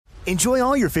Enjoy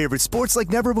all your favorite sports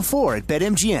like never before at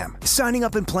BetMGM. Signing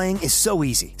up and playing is so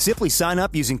easy. Simply sign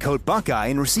up using code Buckeye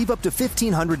and receive up to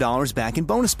 $1,500 back in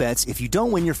bonus bets if you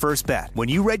don't win your first bet. When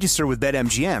you register with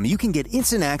BetMGM, you can get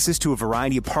instant access to a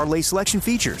variety of parlay selection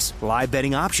features, live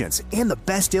betting options, and the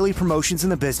best daily promotions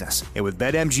in the business. And with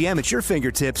BetMGM at your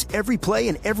fingertips, every play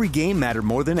and every game matter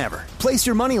more than ever. Place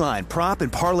your moneyline, prop,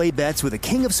 and parlay bets with the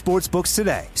king of sportsbooks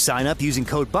today. Sign up using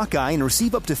code Buckeye and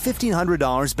receive up to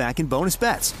 $1,500 back in bonus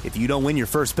bets if you don't win your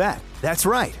first bet. That's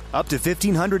right, up to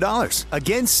 $1,500.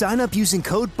 Again, sign up using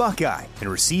code Buckeye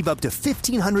and receive up to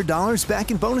 $1,500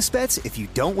 back in bonus bets if you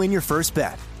don't win your first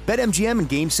bet. BetMGM and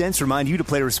GameSense remind you to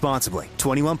play responsibly.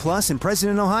 21 plus and present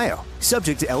in Ohio.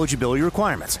 Subject to eligibility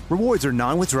requirements. Rewards are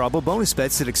non-withdrawable bonus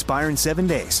bets that expire in 7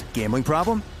 days. Gambling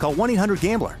problem? Call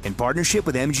 1-800-GAMBLER in partnership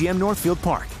with MGM Northfield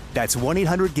Park. That's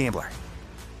 1-800-GAMBLER.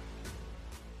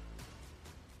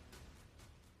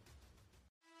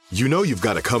 You know you've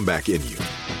got a comeback in you.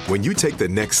 When you take the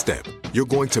next step, you're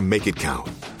going to make it count.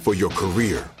 For your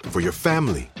career, for your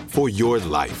family, for your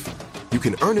life. You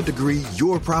can earn a degree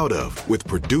you're proud of with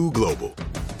Purdue Global.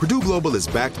 Purdue Global is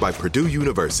backed by Purdue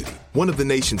University, one of the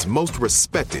nation's most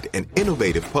respected and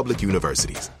innovative public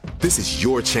universities. This is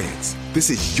your chance. This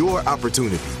is your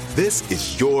opportunity. This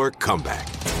is your comeback.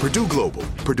 Purdue Global,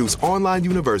 Purdue's online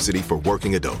university for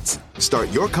working adults. Start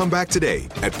your comeback today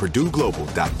at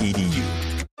purdueglobal.edu.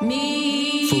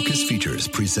 Focus Features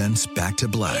presents Back to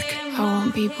Black. I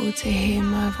want people to hear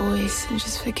my voice and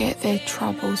just forget their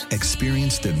troubles.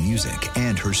 Experience the music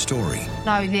and her story.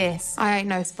 Know this, I ain't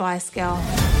no Spice Girl.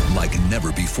 Like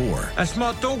never before. That's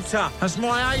my daughter. That's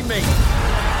my Amy.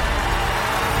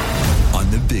 On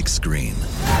the big screen.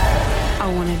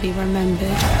 I want to be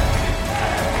remembered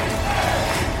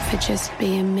for just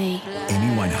being me.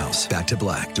 Amy Winehouse, Back to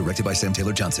Black, directed by Sam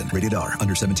Taylor Johnson. Rated R,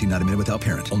 under 17, not a minute without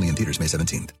parent. Only in theaters May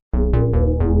 17th.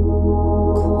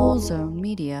 Cool Zone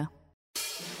Media.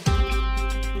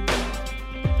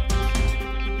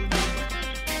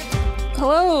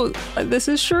 Hello, this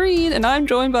is Shireen, and I'm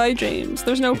joined by James.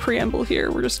 There's no preamble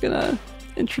here. We're just gonna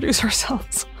introduce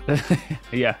ourselves.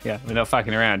 Yeah. We're not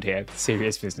fucking around here.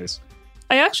 Serious business.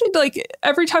 I actually,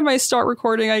 every time I start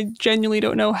recording, I genuinely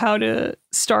don't know how to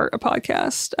start a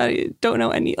podcast. I don't know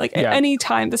any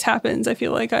time this happens, I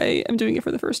feel like I am doing it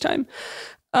for the first time.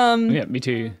 Yeah, me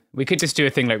too. We could just do a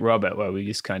thing like Robert, where we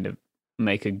just kind of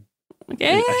make a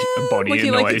body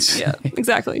noise. Yeah,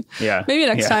 exactly. Yeah. Maybe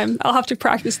next time. I'll have to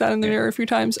practice that in the mirror a few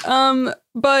times.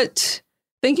 But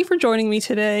thank you for joining me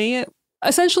today.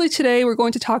 Essentially, today we're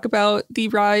going to talk about the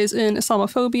rise in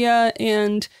Islamophobia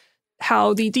and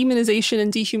how the demonization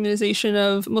and dehumanization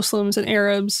of Muslims and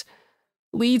Arabs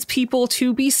leads people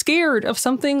to be scared of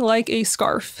something like a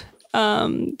scarf.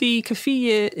 The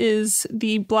Kufiya is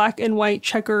the black and white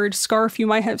checkered scarf you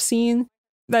might have seen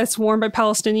that's worn by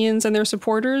Palestinians and their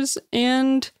supporters.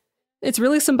 And it's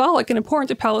really symbolic and important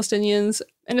to Palestinians,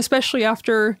 and especially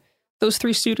after those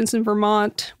 3 students in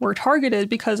Vermont were targeted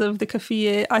because of the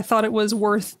Kufiya, I thought it was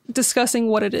worth discussing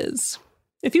what it is.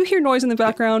 If you hear noise in the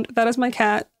background, that is my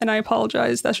cat, and I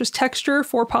apologize. That's just texture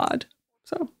for pod.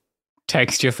 So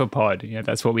Texture for pod. Yeah,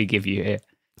 that's what we give you here.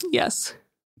 Yes.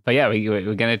 But yeah,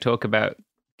 we're going to talk about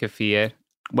Kufiya,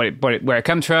 where it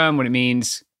comes from, what it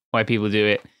means, why people do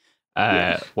it,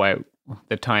 why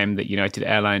the time that United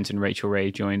Airlines and Rachel Ray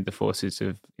joined the forces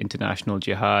of international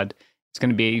jihad. It's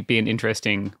going to be an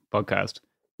interesting podcast.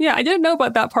 Yeah, I didn't know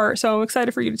about that part, so I'm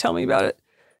excited for you to tell me about it.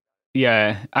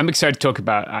 Yeah, I'm excited to talk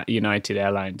about United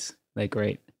Airlines. They're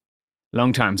great.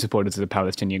 Long-time supporters of the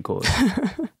Palestinian cause.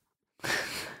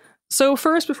 So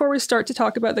first, before we start to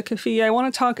talk about the Kufiya, I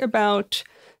want to talk about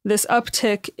this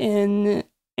uptick in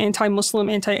anti-Muslim,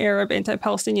 anti-Arab,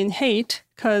 anti-Palestinian hate,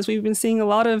 because we've been seeing a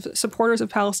lot of supporters of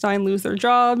Palestine lose their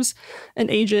jobs, an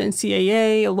agent in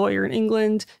CAA, a lawyer in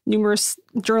England, numerous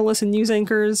journalists and news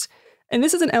anchors. And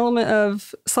this is an element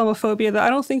of Islamophobia that I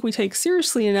don't think we take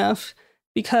seriously enough,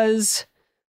 because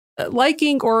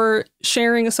liking or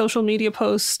sharing a social media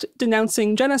post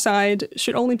denouncing genocide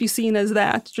should only be seen as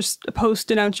that, just a post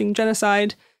denouncing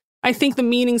genocide. I think the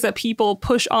meanings that people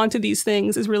push onto these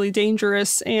things is really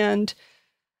dangerous, and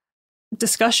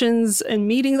discussions and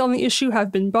meetings on the issue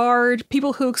have been barred.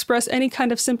 People who express any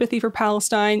kind of sympathy for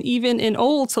Palestine, even in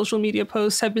old social media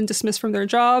posts, have been dismissed from their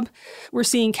job. We're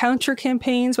seeing counter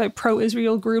campaigns by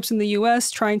pro-Israel groups in the US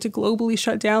trying to globally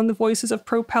shut down the voices of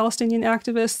pro-Palestinian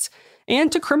activists and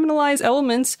to criminalize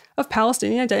elements of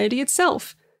Palestinian identity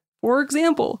itself. For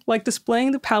example, like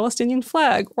displaying the Palestinian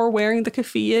flag or wearing the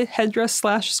Kufiya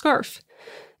headdress/scarf.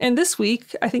 And this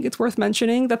week, I think it's worth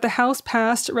mentioning that the House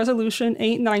passed Resolution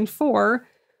 894,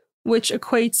 which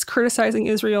equates criticizing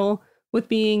Israel with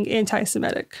being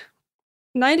anti-Semitic.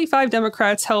 95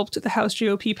 Democrats helped the House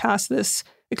GOP pass this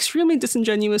extremely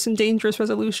disingenuous and dangerous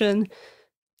resolution.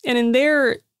 And in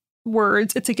their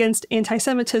words, it's against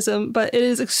anti-Semitism, but it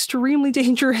is extremely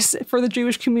dangerous for the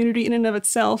Jewish community in and of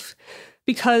itself,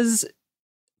 because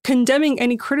condemning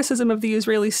any criticism of the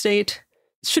Israeli state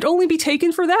should only be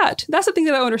taken for that. That's the thing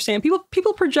that I don't understand.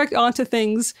 People project onto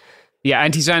things. Yeah,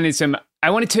 anti-Zionism. I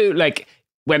wanted to, like,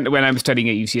 when I was studying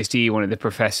at UCSD, one of the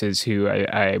professors who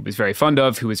I was very fond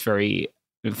of, who was very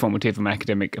informative on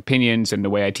academic opinions and the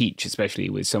way I teach, especially,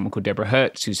 was someone called Deborah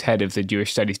Hertz, who's head of the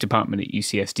Jewish Studies department at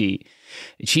UCSD.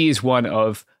 She is one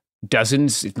of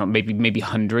dozens, if not maybe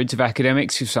hundreds of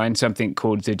academics who signed something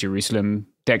called the Jerusalem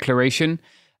Declaration,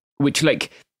 which,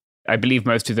 like, I believe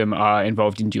most of them are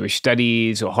involved in Jewish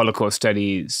studies or Holocaust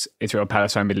studies, Israel,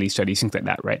 Palestine, Middle East studies, things like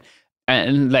that, right?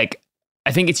 And, like,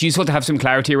 I think it's useful to have some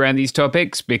clarity around these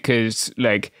topics because,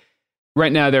 like,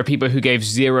 right now there are people who gave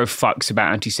zero fucks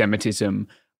about anti-Semitism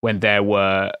when there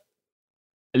were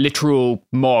literal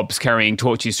mobs carrying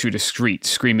torches through the streets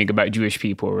screaming about Jewish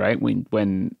people, right?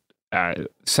 When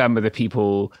some of the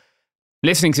people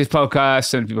listening to this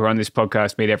podcast and people on this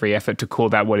podcast made every effort to call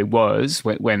that what it was,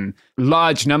 when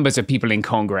large numbers of people in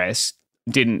Congress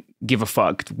didn't give a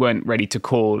fuck, weren't ready to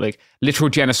call, like, literal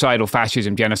genocidal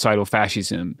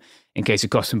fascism in case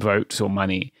it cost them votes or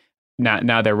money.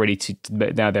 Now they're ready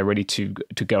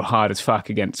to go hard as fuck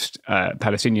against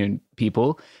Palestinian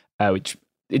people, which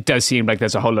it does seem like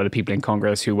there's a whole lot of people in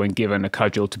Congress who, when given a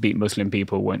cudgel to beat Muslim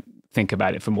people, won't think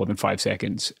about it for more than 5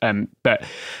 seconds. But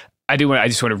I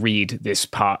just want to read this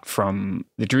part from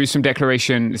the Jerusalem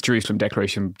Declaration. It's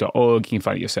jerusalemdeclaration.org. You can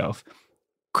find it yourself.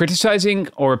 Criticizing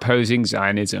or opposing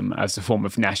Zionism as a form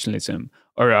of nationalism,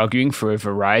 or arguing for a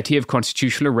variety of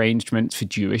constitutional arrangements for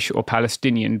Jewish or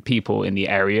Palestinian people in the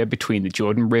area between the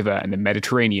Jordan River and the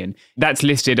Mediterranean, that's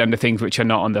listed under things which are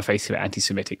not on the face of it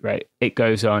anti-Semitic, right? It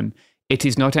goes on, it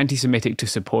is not anti-Semitic to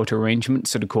support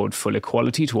arrangements that accord full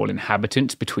equality to all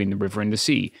inhabitants between the river and the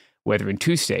sea, whether in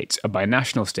two states, a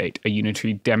binational state, a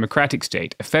unitary democratic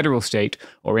state, a federal state,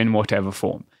 or in whatever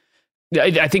form.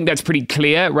 I think that's pretty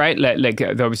clear, right? Like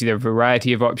obviously there are a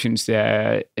variety of options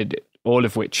there, all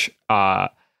of which are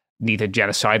neither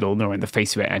genocidal nor in the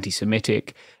face of it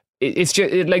anti-Semitic. It's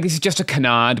just like, this is just a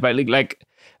canard, but like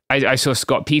I saw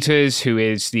Scott Peters, who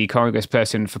is the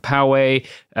congressperson for Poway.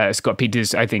 Scott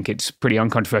Peters, I think it's pretty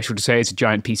uncontroversial to say, is a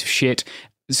giant piece of shit.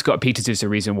 Scott Peters is the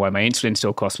reason why my insulin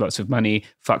still costs lots of money.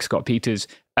 Fuck Scott Peters.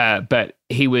 But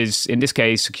he was, in this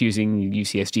case, accusing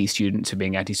UCSD students of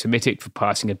being anti-Semitic for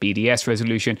passing a BDS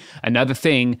resolution. Another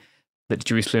thing that the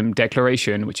Jerusalem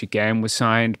Declaration, which again was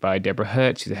signed by Deborah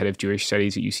Hertz, who's the head of Jewish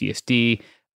Studies at UCSD,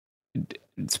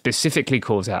 specifically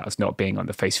calls out as not being on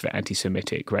the face of it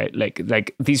anti-Semitic, right?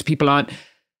 Like these people aren't,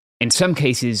 in some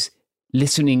cases,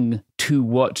 listening to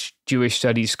what Jewish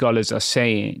studies scholars are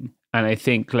saying. And I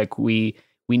think, like, we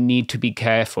need to be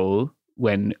careful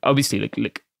when, obviously,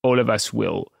 like all of us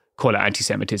will call out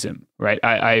anti-Semitism, right?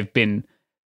 I've been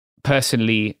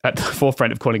personally at the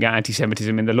forefront of calling out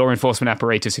anti-Semitism in the law enforcement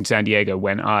apparatus in San Diego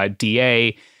when our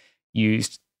DA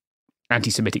used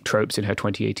anti-Semitic tropes in her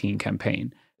 2018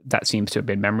 campaign. That seems to have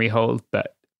been memory hold,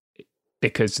 but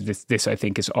because this I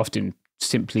think is often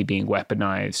simply being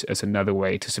weaponized as another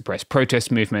way to suppress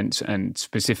protest movements and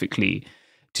specifically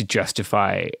to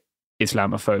justify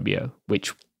Islamophobia,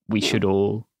 which we should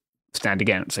all stand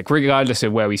against. Like, regardless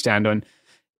of where we stand on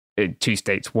 2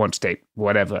 states, 1 state,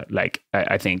 whatever, like,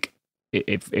 I think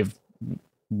if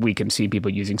we can see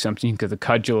people using something as a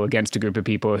cudgel against a group of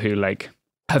people who, like,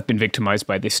 have been victimized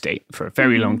by this state for a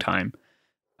very long time,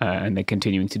 and they're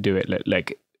continuing to do it,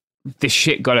 like, this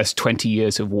shit got us 20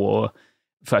 years of war,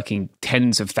 fucking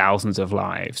tens of thousands of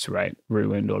lives, right,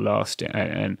 ruined or lost,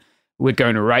 and we're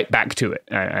going right back to it.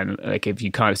 And like, if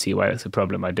you can't see why that's a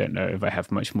problem, I don't know if I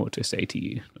have much more to say to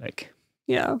you. Like,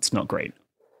 yeah, it's not great.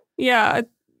 Yeah,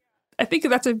 I think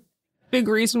that's a big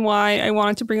reason why I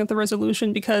wanted to bring up the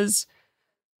resolution, because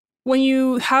when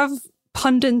you have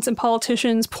pundits and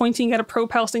politicians pointing at a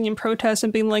pro-Palestinian protest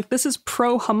and being like, this is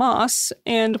pro-Hamas,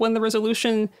 and when the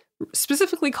resolution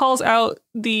specifically calls out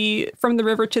the from the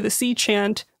river to the sea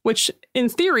chant, which in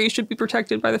theory should be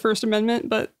protected by the First Amendment,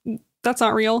 but that's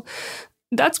not real.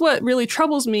 That's what really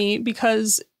troubles me,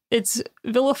 because it's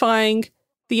vilifying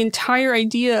the entire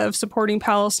idea of supporting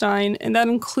Palestine, and that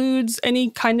includes any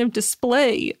kind of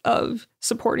display of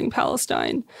supporting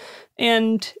Palestine.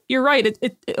 And you're right,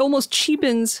 it almost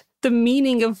cheapens the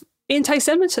meaning of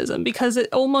anti-Semitism, because it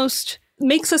almost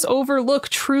makes us overlook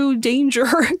true danger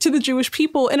to the Jewish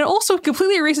people. And it also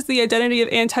completely erases the identity of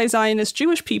anti-Zionist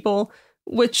Jewish people,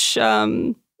 which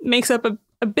makes up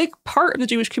a a big part of the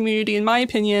Jewish community, in my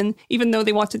opinion, even though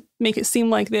they want to make it seem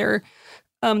like they're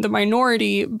the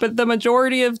minority. But the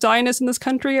majority of Zionists in this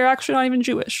country are actually not even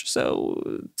Jewish.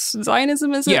 So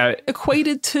Zionism isn't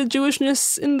equated to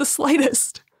Jewishness in the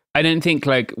slightest. I don't think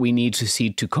like we need to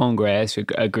cede to Congress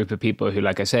a group of people who,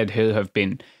 like I said, who have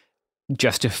been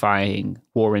justifying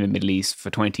war in the Middle East for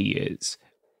 20 years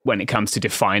when it comes to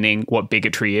defining what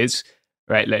bigotry is,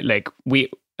 right? Like we,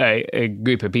 a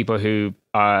group of people who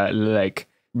are like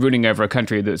ruling over a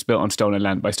country that's built on stolen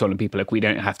land by stolen people. Like we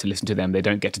don't have to listen to them. They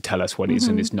don't get to tell us what is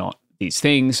and is not these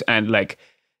things. And like,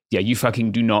 yeah, you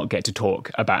fucking do not get to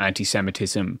talk about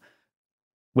anti-Semitism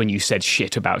when you said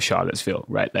shit about Charlottesville,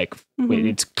 right? Like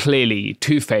it's clearly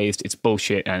two-faced, it's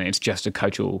bullshit, and it's just a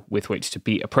cudgel with which to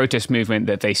beat a protest movement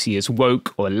that they see as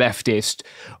woke or leftist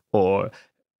or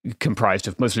comprised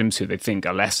of Muslims who they think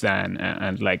are less than.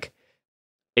 And like,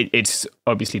 it's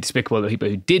obviously despicable that people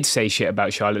who did say shit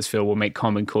about Charlottesville will make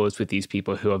common cause with these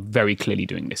people who are very clearly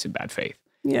doing this in bad faith.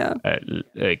 Yeah.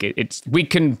 We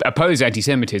can oppose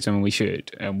anti-Semitism, and we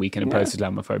should, and we can oppose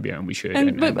Islamophobia, and we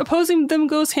should. But opposing them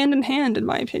goes hand in hand, in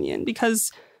my opinion,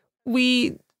 because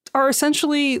we are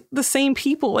essentially the same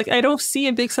people. Like, I don't see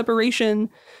a big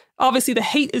separation. Obviously, the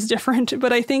hate is different,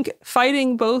 but I think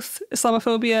fighting both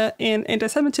Islamophobia and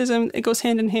anti-Semitism, it goes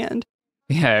hand in hand.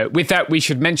 Yeah, with that, we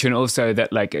should mention also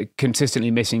that, like,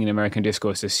 consistently missing in American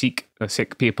discourse are Sikh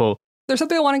people. There's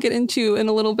something I want to get into in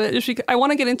a little bit. I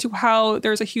want to get into how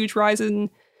there's a huge rise in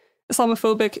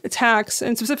Islamophobic attacks.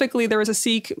 And specifically, there was a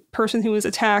Sikh person who was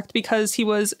attacked because he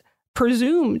was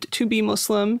presumed to be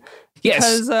Muslim. Yes.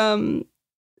 Because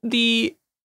the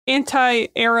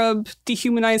anti-Arab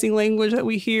dehumanizing language that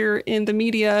we hear in the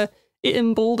media, it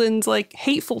emboldens like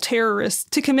hateful terrorists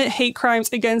to commit hate crimes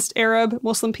against Arab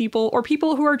Muslim people or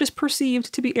people who are just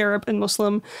perceived to be Arab and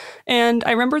Muslim. And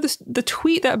I remember the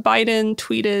tweet that Biden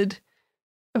tweeted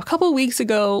a couple of weeks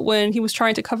ago when he was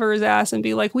trying to cover his ass and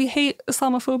be like, we hate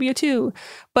Islamophobia too.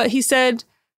 But he said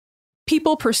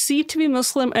people perceived to be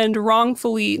Muslim and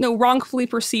wrongfully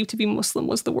perceived to be Muslim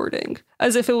was the wording,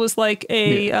 as if it was like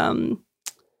a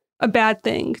bad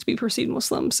thing to be perceived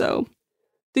Muslim. So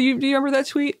do you remember that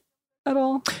tweet at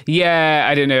all? Yeah,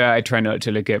 I don't know. I try not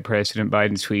to look at President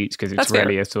Biden's tweets because it's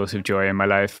really a source of joy in my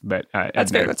life. But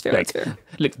that's fair.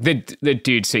 Look, the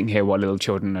dude sitting here while little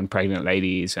children and pregnant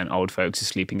ladies and old folks are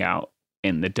sleeping out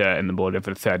in the dirt in the border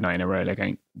for the third night in a row. Like, I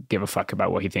don't give a fuck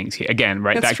about what he thinks. Again,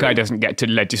 right? That guy doesn't get to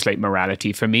legislate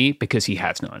morality for me because he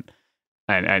has none.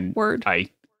 And Word. I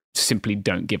simply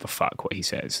don't give a fuck what he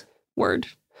says. Word.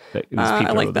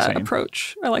 I like that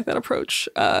approach.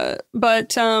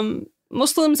 But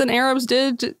Muslims and Arabs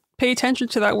did pay attention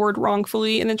to that word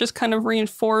wrongfully, and it just kind of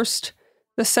reinforced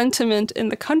the sentiment in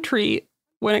the country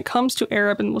when it comes to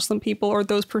Arab and Muslim people, or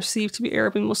those perceived to be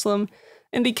Arab and Muslim.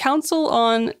 And the Council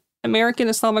on American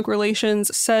Islamic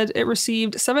Relations said it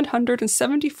received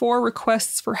 774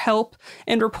 requests for help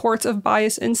and reports of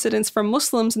bias incidents from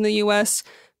Muslims in the U.S.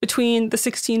 between the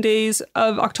 16 days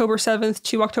of October 7th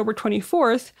to October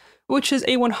 24th, which is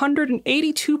a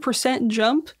 182%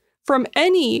 jump from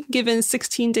any given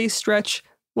 16-day stretch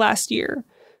last year.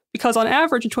 Because on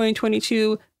average in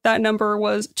 2022, that number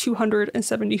was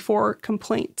 274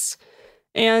 complaints.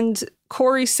 And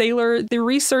Corey Saylor, the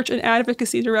research and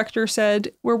advocacy director,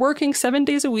 said, "We're working 7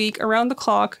 days a week around the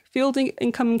clock, fielding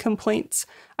incoming complaints.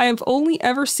 I have only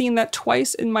ever seen that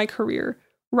twice in my career,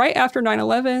 right after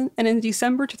 9/11 and in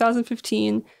December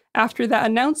 2015, after that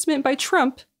announcement by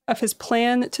Trump of his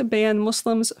plan to ban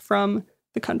Muslims from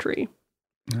the country."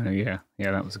 Oh, yeah,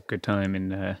 that was a good time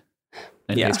in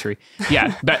history.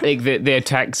 Yeah, but like, the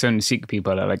attacks on Sikh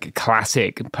people are like a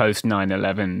classic post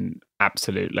 9/11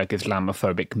 absolute like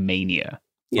Islamophobic mania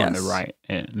on the right.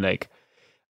 And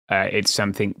it's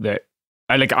something that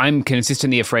I'm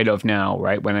consistently afraid of now,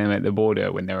 right? When I'm at the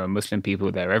border, when there are Muslim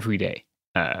people there every day,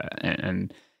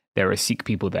 and there are Sikh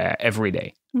people there every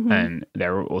day. Mm-hmm. And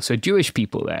there are also Jewish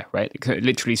people there, right?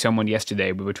 Literally someone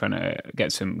yesterday, we were trying to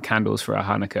get some candles for our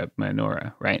Hanukkah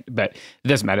menorah, right? But it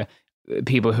doesn't matter.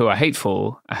 People who are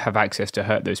hateful have access to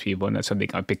hurt those people. And that's something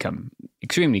I've become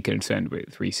extremely concerned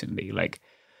with recently.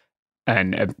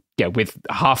 With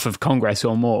half of Congress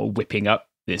or more whipping up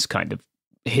this kind of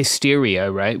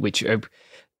hysteria, right? Which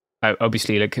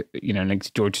obviously,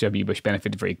 George W. Bush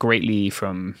benefited very greatly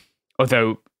from,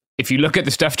 although if you look at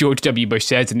the stuff George W. Bush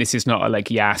says, and this is not a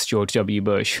yes, George W.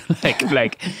 Bush,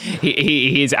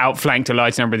 he is outflanked a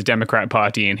large number of the Democrat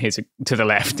Party in his to the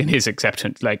left in his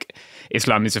acceptance. Like,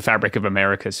 Islam is the fabric of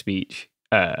America's speech.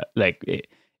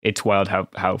 It's wild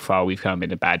how far we've come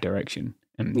in a bad direction.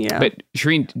 But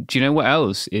Shireen, do you know what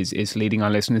else is leading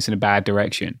our listeners in a bad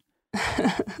direction?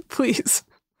 Please.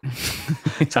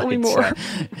 Tell me more.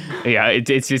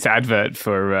 It's this advert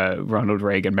for Ronald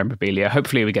Reagan memorabilia.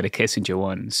 Hopefully we get a Kissinger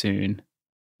one soon.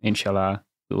 Inshallah,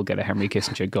 we will get a Henry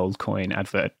Kissinger gold coin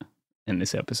advert in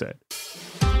this episode.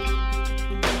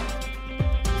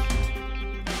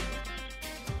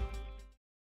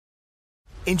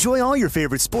 Enjoy all your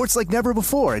favorite sports like never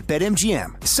before at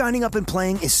BetMGM. Signing up and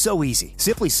playing is so easy.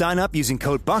 Simply sign up using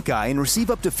code Buckeye and receive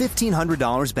up to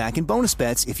 $1,500 back in bonus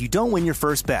bets if you don't win your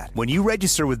first bet. When you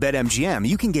register with BetMGM,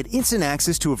 you can get instant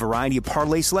access to a variety of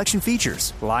parlay selection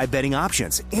features, live betting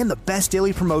options, and the best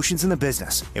daily promotions in the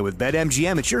business. And with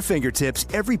BetMGM at your fingertips,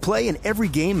 every play and every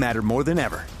game matter more than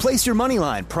ever. Place your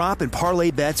moneyline, prop, and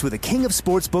parlay bets with the king of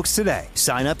sportsbooks today.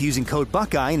 Sign up using code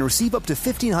Buckeye and receive up to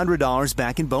 $1,500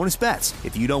 back in bonus bets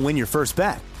if you don't win your first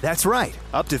bet. That's right,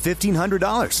 up to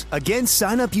 $1,500. Again,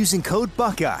 sign up using code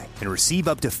Buckeye and receive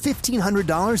up to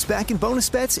 $1,500 back in bonus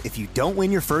bets if you don't win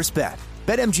your first bet.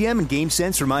 BetMGM and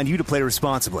GameSense remind you to play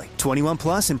responsibly. 21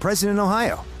 plus and present in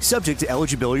Ohio. Subject to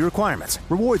eligibility requirements.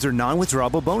 Rewards are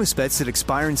non-withdrawable bonus bets that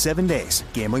expire in 7 days.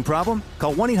 Gambling problem?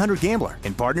 Call 1-800-GAMBLER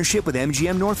in partnership with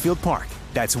MGM Northfield Park.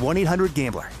 That's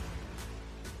 1-800-GAMBLER.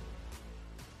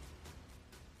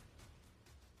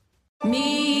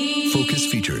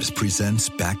 Focus Features presents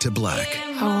Back to Black.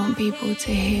 I want people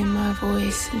to hear my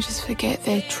voice and just forget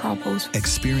their troubles.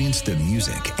 Experience the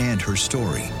music and her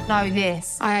story. Know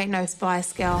this, I ain't no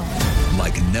Spice Girl.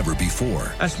 Like never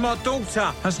before. That's my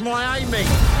daughter. That's my Amy.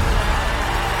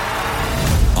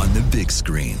 On the big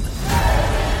screen.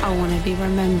 I want to be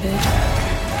remembered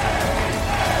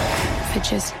for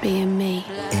just being me.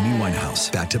 Amy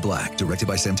Winehouse, Back to Black, directed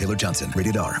by Sam Taylor Johnson.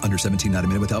 Rated R, under 17, not a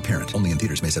minute without parent. Only in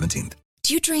theaters May 17th.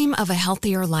 Do you dream of a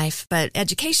healthier life, but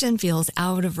education feels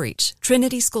out of reach?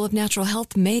 Trinity School of Natural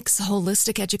Health makes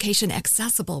holistic education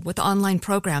accessible with online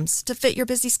programs to fit your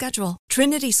busy schedule.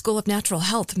 Trinity School of Natural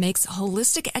Health makes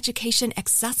holistic education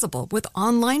accessible with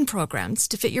online programs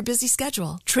to fit your busy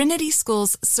schedule. Trinity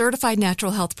School's Certified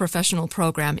Natural Health Professional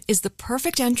Program is the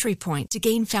perfect entry point to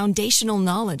gain foundational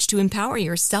knowledge to empower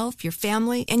yourself, your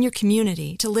family, and your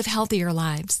community to live healthier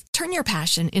lives. Turn your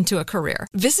passion into a career.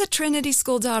 Visit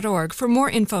trinityschool.org for more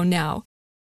info now.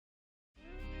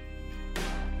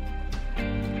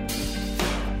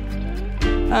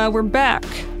 We're back.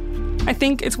 I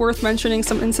think it's worth mentioning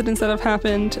some incidents that have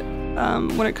happened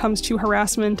when it comes to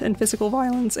harassment and physical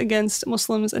violence against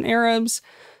Muslims and Arabs.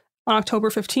 On October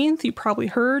 15th, you probably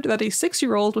heard that a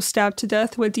 6-year-old was stabbed to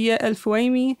death, Wadia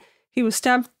El-Fouaimi. He was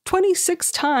stabbed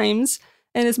 26 times,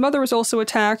 and his mother was also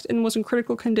attacked and was in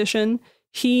critical condition.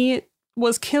 He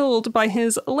was killed by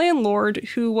his landlord,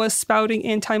 who was spouting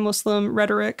anti-Muslim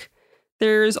rhetoric.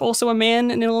 There's also a man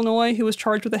in Illinois who was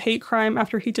charged with a hate crime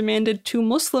after he demanded 2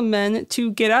 Muslim men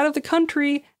to get out of the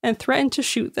country and threatened to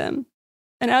shoot them.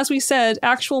 And as we said,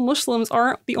 actual Muslims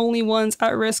aren't the only ones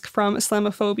at risk from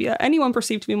Islamophobia. Anyone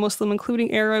perceived to be Muslim,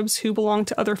 including Arabs who belong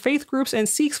to other faith groups and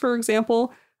Sikhs, for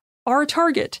example, are a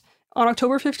target. On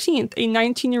October 15th, a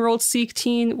 19-year-old Sikh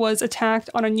teen was attacked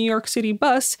on a New York City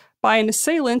bus by an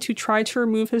assailant who tried to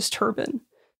remove his turban.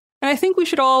 And I think we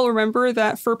should all remember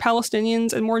that for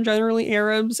Palestinians and more generally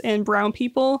Arabs and brown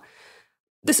people,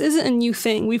 this isn't a new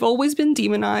thing. We've always been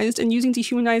demonized, and using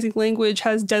dehumanizing language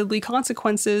has deadly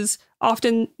consequences,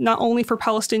 often not only for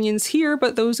Palestinians here,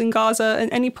 but those in Gaza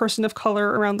and any person of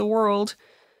color around the world.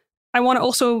 I want to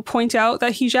also point out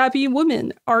that hijabi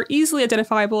women are easily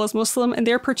identifiable as Muslim, and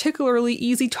they're particularly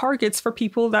easy targets for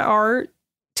people that are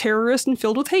terrorist and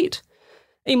filled with hate.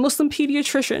 A Muslim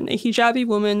pediatrician, a hijabi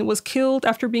woman, was killed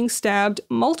after being stabbed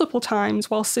multiple times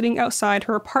while sitting outside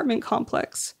her apartment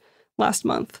complex last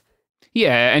month.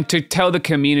 Yeah, and to tell the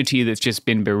community that's just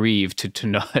been bereaved to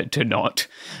not,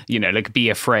 be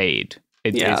afraid.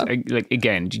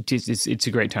 It's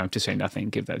a great time to say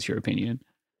nothing if that's your opinion.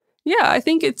 Yeah, I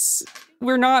think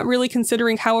we're not really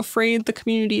considering how afraid the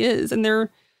community is, and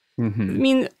they're. Mm-hmm. I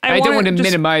mean, I don't want to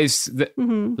minimize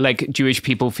Jewish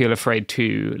people feel afraid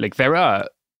too. Like, there are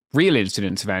real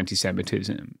incidents of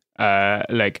anti-Semitism.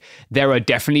 There are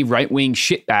definitely right-wing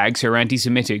shitbags who are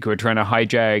anti-Semitic who are trying to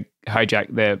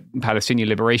hijack the Palestinian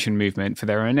liberation movement for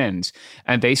their own ends,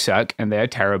 and they suck and they're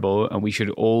terrible, and we should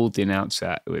all denounce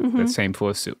that with the same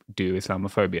force that do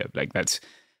Islamophobia. Like, that's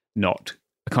not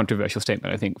a controversial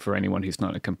statement, I think, for anyone who's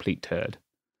not a complete turd.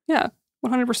 Yeah.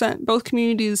 100%. Both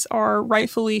communities are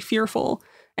rightfully fearful,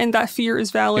 and that fear is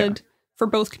valid for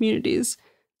both communities.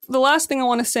 The last thing I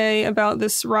want to say about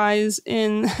this rise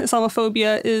in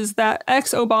Islamophobia is that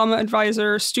ex-Obama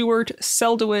advisor Stuart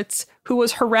Seldowitz, who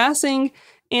was harassing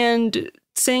and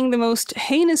saying the most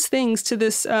heinous things to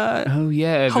this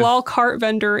halal cart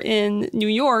vendor in New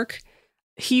York,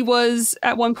 he was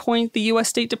at one point the U.S.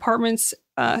 State Department's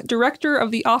director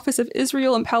of the Office of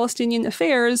Israel and Palestinian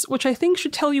Affairs, which I think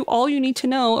should tell you all you need to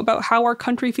know about how our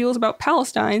country feels about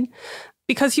Palestine,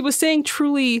 because he was saying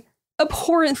truly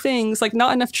abhorrent things like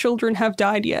not enough children have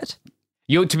died yet.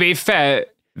 To be fair,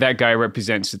 that guy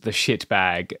represents the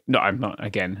shitbag. No, I'm not.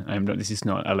 This is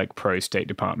not a pro State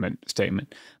Department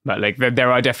statement, but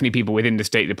there are definitely people within the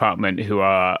State Department who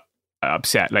are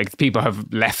upset. People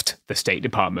have left the State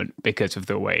Department because of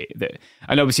the way that,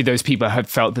 and obviously those people have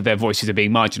felt that their voices are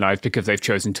being marginalized because they've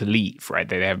chosen to leave, right?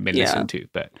 They haven't been listened to.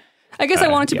 But I guess I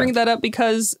wanted to bring that up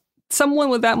because someone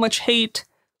with that much hate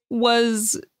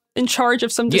was in charge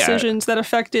of some decisions that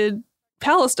affected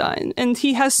Palestine. And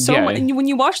he has so much, and when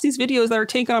you watch these videos that are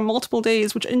taken on multiple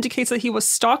days, which indicates that he was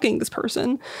stalking this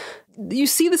person, you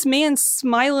see this man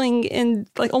smiling and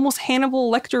almost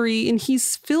Hannibal Lecter-y, and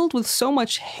he's filled with so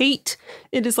much hate.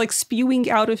 It is spewing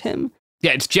out of him.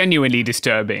 Yeah, it's genuinely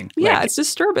disturbing. Yeah, it's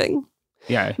disturbing.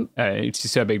 Yeah, it's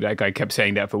disturbing. That guy kept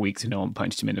saying that for weeks and no one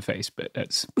punched him in the face, but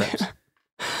that's perhaps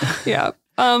yeah.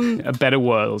 A better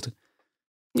world.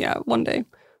 Yeah, one day.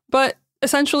 But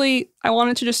essentially, I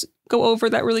wanted to just go over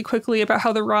that really quickly about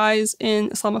how the rise in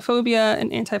Islamophobia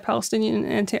and anti-Palestinian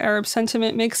and anti-Arab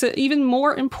sentiment makes it even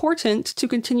more important to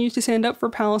continue to stand up for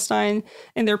Palestine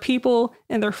and their people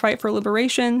and their fight for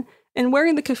liberation. And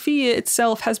wearing the Kufiya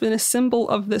itself has been a symbol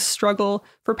of this struggle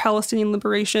for Palestinian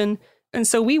liberation. And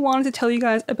so we wanted to tell you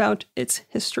guys about its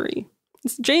history.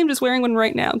 James is wearing one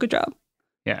right now. Good job.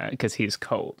 Yeah, because he's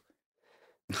cold.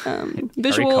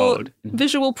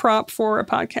 Visual prop for a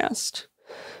podcast.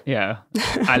 Yeah,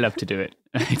 I love to do it.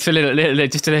 It's a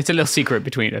little secret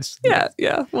between us.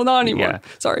 Yeah. Well, not anymore. Yeah.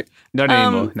 Sorry. Not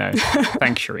anymore, no.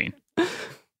 Thanks, Shireen.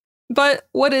 But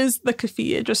what is the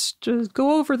Kufiya? Just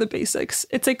go over the basics.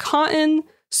 It's a cotton,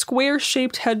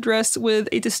 square-shaped headdress with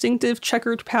a distinctive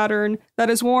checkered pattern that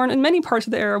is worn in many parts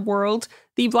of the Arab world.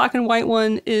 The black and white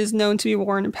one is known to be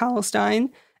worn in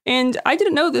Palestine. And I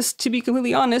didn't know this, to be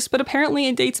completely honest, but apparently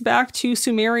it dates back to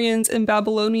Sumerians and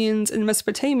Babylonians in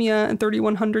Mesopotamia in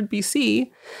 3100 BC.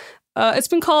 It's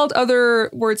been called other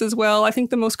words as well. I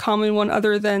think the most common one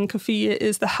other than Kufiya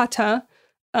is the Hatta.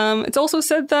 It's also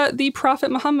said that the Prophet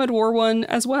Muhammad wore one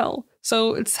as well.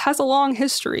 So it has a long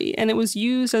history, and it was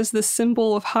used as the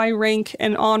symbol of high rank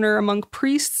and honor among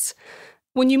priests.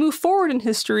 When you move forward in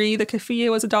history, the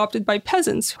Kufiya was adopted by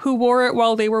peasants who wore it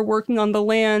while they were working on the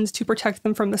land to protect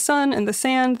them from the sun and the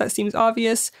sand. That seems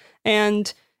obvious.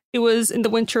 And it was in the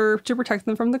winter to protect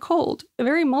them from the cold. A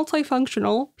very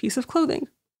multifunctional piece of clothing.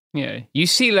 Yeah. You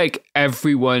see,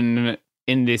 everyone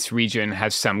in this region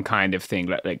has some kind of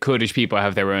thing. Like Kurdish people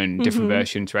have their own different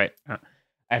versions, right?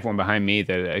 Everyone behind me,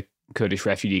 the Kurdish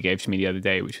refugee gave to me the other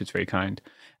day, which was very kind.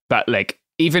 But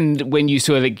even when you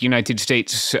saw United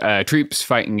States troops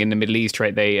fighting in the Middle East,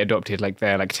 right, they adopted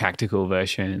their tactical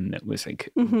version that was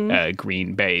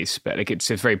green base, but it's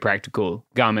a very practical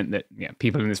garment that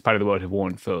people in this part of the world have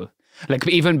worn for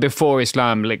even before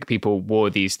Islam. People wore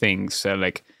these things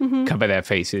to cover their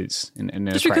faces, and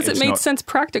just because it made sense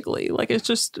practically. It's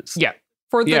just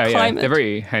for the climate. They're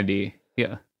very handy.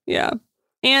 Yeah.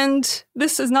 And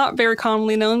this is not very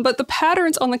commonly known, but the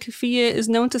patterns on the Kufiya is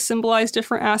known to symbolize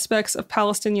different aspects of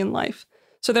Palestinian life.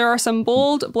 So there are some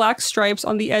bold black stripes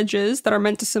on the edges that are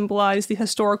meant to symbolize the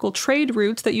historical trade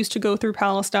routes that used to go through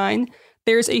Palestine.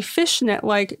 There's a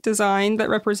fishnet-like design that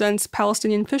represents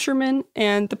Palestinian fishermen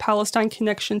and the Palestine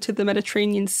connection to the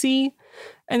Mediterranean Sea.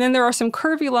 And then there are some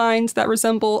curvy lines that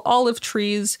resemble olive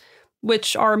trees,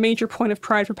 which are a major point of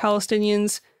pride for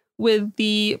Palestinians, with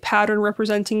the pattern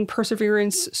representing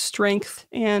perseverance, strength,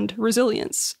 and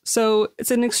resilience. So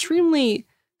it's an extremely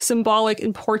symbolic,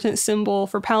 important symbol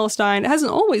for Palestine. It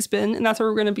hasn't always been, and that's what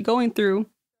we're going to be going through.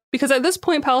 Because at this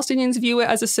point, Palestinians view it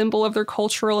as a symbol of their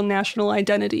cultural and national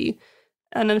identity.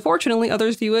 And unfortunately,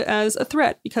 others view it as a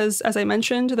threat, because as I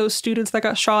mentioned, those students that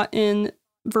got shot in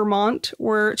Vermont,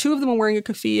 where two of them were wearing a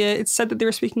Kufiya, it's said that they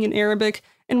were speaking in Arabic,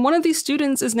 and one of these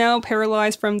students is now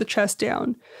paralyzed from the chest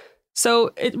down.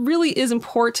 So it really is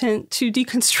important to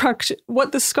deconstruct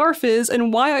what the scarf is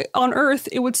and why on earth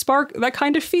it would spark that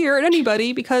kind of fear in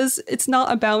anybody, because it's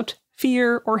not about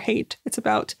fear or hate. It's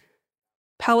about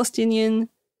Palestinian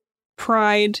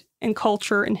pride and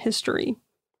culture and history.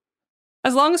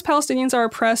 As long as Palestinians are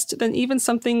oppressed, then even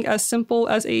something as simple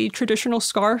as a traditional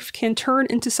scarf can turn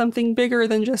into something bigger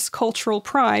than just cultural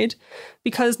pride,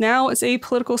 because now it's a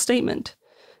political statement.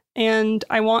 And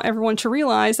I want everyone to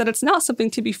realize that it's not something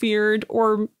to be feared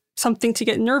or something to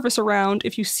get nervous around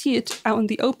if you see it out in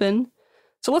the open.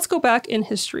 So let's go back in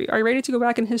history. Are you ready to go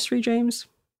back in history, James?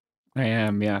 I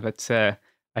am, yeah. Let's, I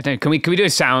don't, can we do a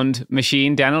sound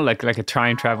machine, Daniel? Like a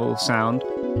time travel sound?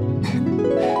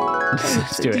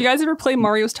 Let's do Did it. you guys ever play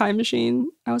Mario's Time Machine?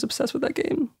 I was obsessed with that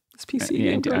game. This PC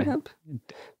game growing up.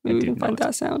 Maybe we can find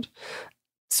that sound.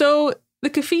 So the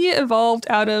Kufiya evolved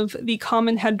out of the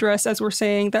common headdress, as we're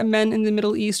saying, that men in the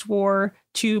Middle East wore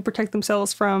to protect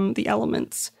themselves from the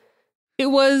elements. It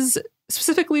was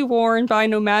specifically worn by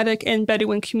nomadic and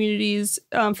Bedouin communities,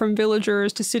 from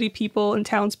villagers to city people and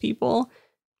townspeople.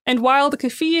 And while the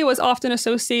Kufiya was often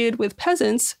associated with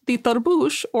peasants, the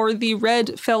tarbush, or the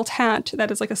red felt hat that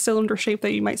is like a cylinder shape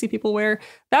that you might see people wear,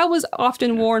 that was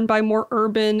often worn by more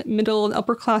urban, middle, and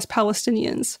upper class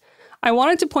Palestinians. I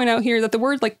wanted to point out here that the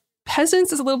word like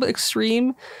peasants is a little bit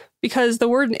extreme because the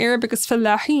word in Arabic is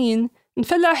fallahin, and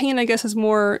fallahin, I guess, is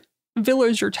more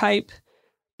villager type.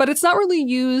 But it's not really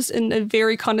used in a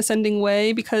very condescending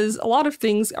way because a lot of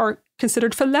things are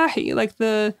considered fallahi. Like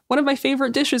one of my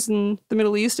favorite dishes in the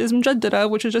Middle East is mjaddara,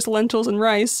 which is just lentils and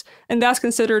rice, and that's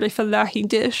considered a fallahi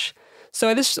dish. So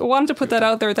I just wanted to put that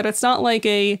out there, that it's not like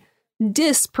a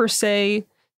diss per se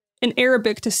in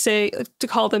Arabic to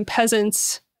call them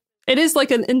peasants. It is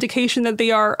like an indication that they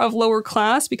are of lower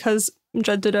class because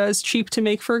mjaddara is cheap to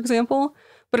make, for example,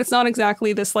 but it's not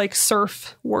exactly this like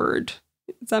serf word.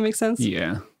 Does that make sense?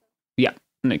 Yeah.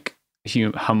 Like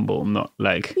humble, not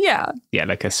like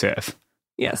like a serf.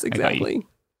 Yes, exactly.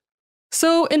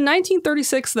 So in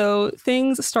 1936, though,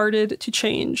 things started to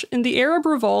change. In the Arab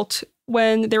Revolt,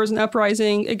 when there was an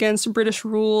uprising against British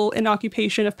rule and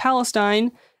occupation of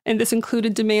Palestine, and this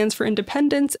included demands for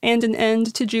independence and an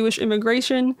end to Jewish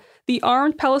immigration, the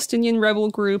armed Palestinian rebel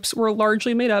groups were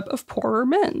largely made up of poorer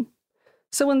men.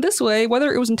 So in this way,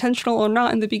 whether it was intentional or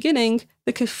not in the beginning,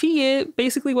 the Kufiya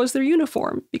basically was their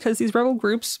uniform because these rebel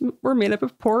groups were made up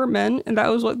of poorer men and that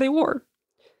was what they wore.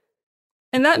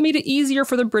 And that made it easier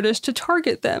for the British to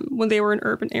target them when they were in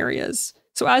urban areas.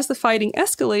 So as the fighting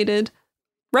escalated,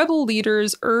 rebel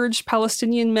leaders urged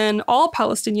all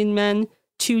Palestinian men,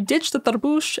 to ditch the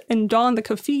tarbush and don the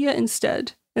Kufiya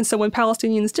instead. And so when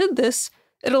Palestinians did this,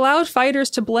 it allowed fighters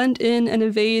to blend in and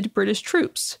evade British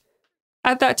troops.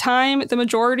 At that time, the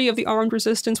majority of the armed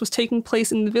resistance was taking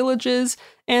place in the villages,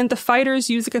 and the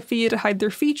fighters used the Kufiya to hide their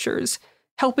features,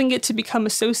 helping it to become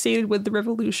associated with the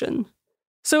revolution.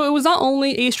 So it was not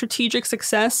only a strategic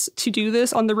success to do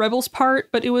this on the rebels' part,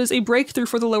 but it was a breakthrough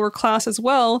for the lower class as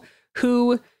well,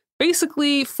 who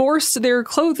basically forced their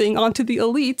clothing onto the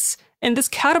elites, and this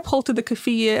catapulted the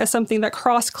Kufiya as something that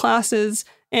crossed classes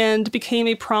and became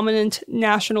a prominent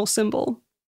national symbol.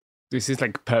 This is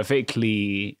like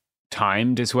perfectly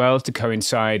timed as well to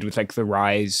coincide with like the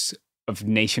rise of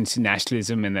nation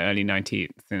nationalism in the early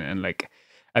 19th and like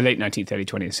a late 19th, early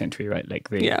 20th century, right? Like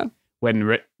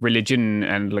when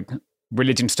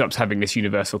religion stops having this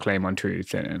universal claim on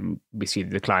truth, and we see the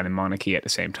decline in monarchy at the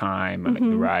same time, and like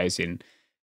the rise in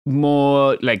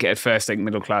more like at first like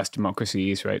middle class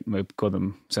democracies, right? We call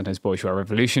them sometimes bourgeois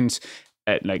revolutions.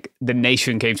 Like the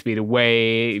nation came to be the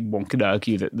way. One could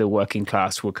argue that the working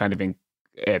class were kind of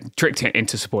tricked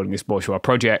into supporting this bourgeois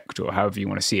project, or however you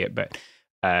want to see it. But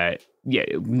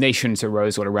nations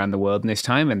arose all around the world in this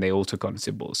time, and they all took on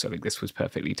symbols. So like this was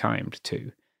perfectly timed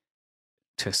to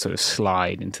sort of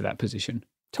slide into that position.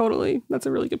 Totally. That's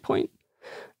a really good point.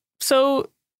 So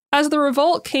as the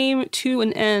revolt came to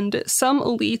an end, some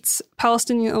elites,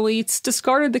 Palestinian elites,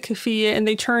 discarded the Kufiya and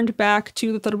they turned back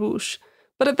to the tarbush.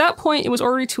 But at that point, it was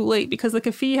already too late because the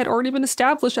Kufiya had already been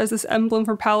established as this emblem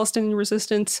for Palestinian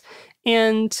resistance.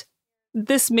 And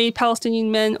this made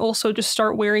Palestinian men also just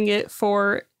start wearing it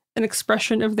for an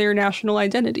expression of their national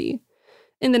identity.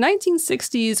 In the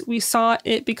 1960s, we saw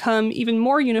it become even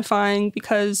more unifying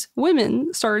because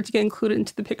women started to get included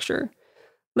into the picture.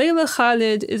 Layla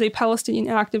Khalid is a Palestinian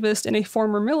activist and a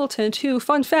former militant who,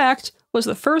 fun fact, was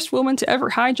the first woman to ever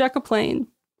hijack a plane.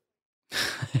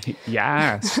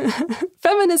 Yes.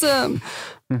 Feminism.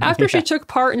 After she took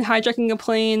part in hijacking a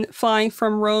plane flying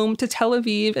from Rome to Tel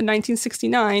Aviv in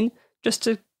 1969, just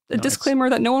a disclaimer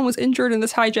that no one was injured in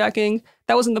this hijacking,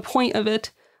 that wasn't the point of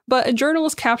it, but a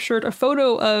journalist captured a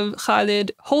photo of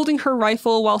Khalid holding her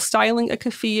rifle while styling a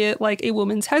Kufiya like a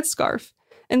woman's headscarf.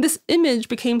 And this image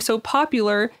became so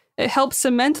popular, it helped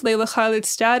cement Layla Khalid's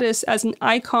status as an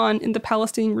icon in the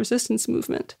Palestinian resistance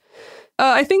movement.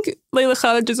 I think Layla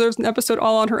Khalid deserves an episode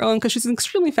all on her own because she's an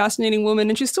extremely fascinating woman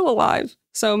and she's still alive,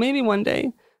 so maybe one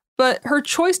day. But her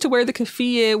choice to wear the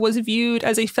Kufiya was viewed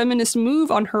as a feminist move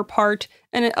on her part,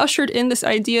 and it ushered in this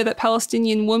idea that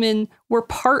Palestinian women were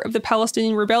part of the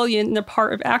Palestinian rebellion and a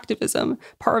part of activism,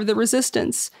 part of the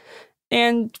resistance.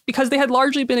 And because they had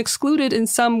largely been excluded in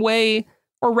some way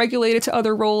or regulated to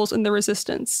other roles in the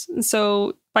resistance. And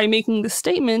so by making this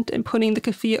statement and putting the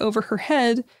Kufiya over her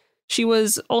head, she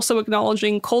was also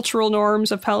acknowledging cultural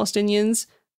norms of Palestinians,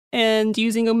 and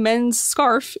using a men's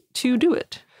scarf to do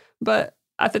it. But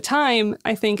at the time,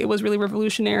 I think it was really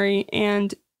revolutionary.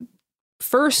 And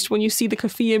first, when you see the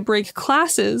kufiya break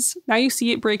classes, now you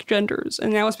see it break genders.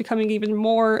 And now it's becoming even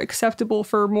more acceptable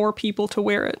for more people to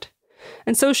wear it.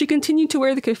 And so she continued to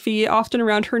wear the kufiya, often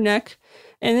around her neck,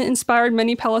 and it inspired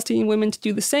many Palestinian women to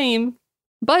do the same.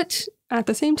 But at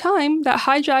the same time, that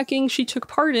hijacking she took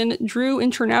part in drew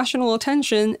international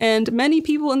attention, and many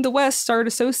people in the West started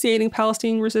associating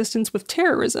Palestinian resistance with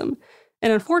terrorism.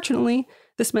 And unfortunately,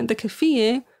 this meant the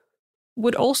kufiya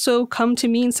would also come to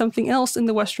mean something else in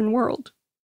the Western world.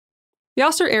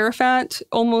 Yasser Arafat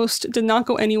almost did not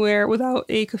go anywhere without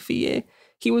a kufiya.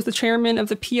 He was the chairman of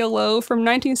the PLO from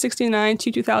 1969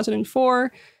 to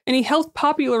 2004, and he helped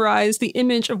popularize the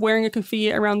image of wearing a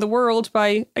kufiya around the world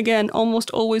by, again, almost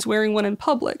always wearing one in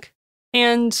public.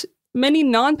 And many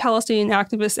non-Palestinian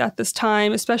activists at this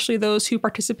time, especially those who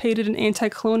participated in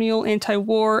anti-colonial,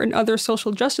 anti-war, and other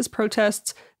social justice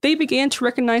protests, they began to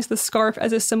recognize the scarf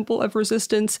as a symbol of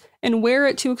resistance and wear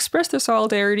it to express their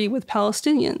solidarity with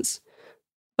Palestinians.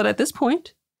 But at this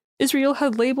point, Israel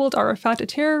had labeled Arafat a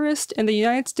terrorist, and the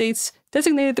United States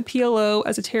designated the PLO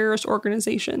as a terrorist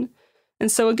organization.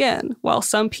 And so again, while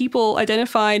some people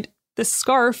identified this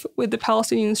scarf with the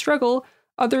Palestinian struggle,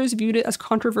 others viewed it as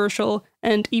controversial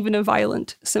and even a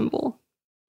violent symbol.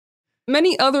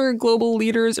 Many other global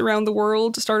leaders around the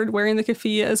world started wearing the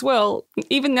kufiya as well.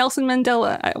 Even Nelson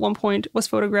Mandela at one point was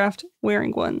photographed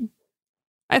wearing one.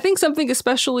 I think something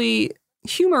especially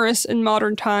humorous in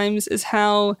modern times is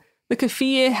how the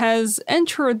kufiya has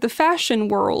entered the fashion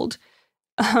world,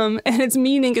 and its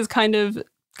meaning is kind of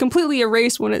completely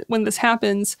erased when this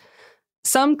happens.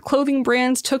 Some clothing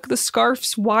brands took the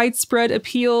scarf's widespread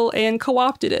appeal and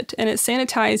co-opted it, and it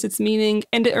sanitized its meaning,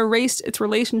 and it erased its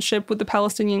relationship with the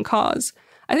Palestinian cause.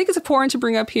 I think it's important to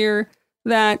bring up here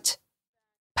that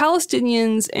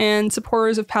Palestinians and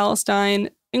supporters of Palestine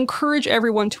encourage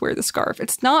everyone to wear the scarf.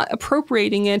 It's not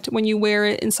appropriating it when you wear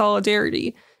it in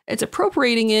solidarity. It's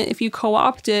appropriating it if you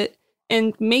co-opt it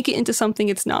and make it into something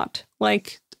it's not,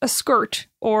 like a skirt,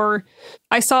 or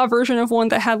I saw a version of one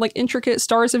that had like intricate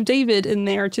Stars of David in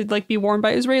there to like be worn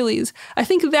by Israelis. I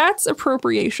think that's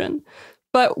appropriation.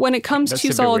 But when it comes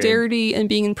to solidarity and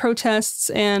being in protests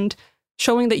and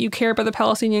showing that you care about the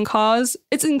Palestinian cause,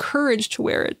 it's encouraged to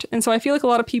wear it. And so I feel like a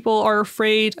lot of people are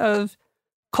afraid of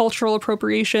cultural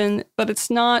appropriation, but it's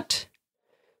not...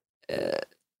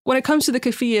 when it comes to the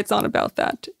kufiya, it's not about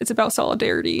that. It's about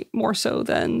solidarity more so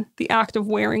than the act of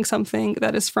wearing something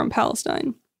that is from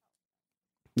Palestine.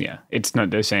 Yeah, it's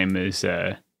not the same as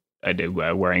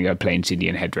wearing a plain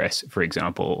Indian headdress, for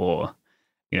example, or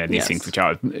these things which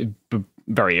are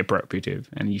very appropriative,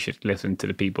 and you should listen to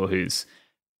the people whose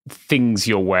things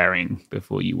you're wearing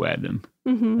before you wear them,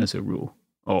 as a rule,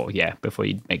 or before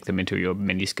you make them into your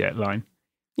miniskirt line.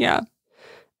 Yeah,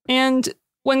 and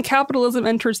when capitalism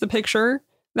enters the picture,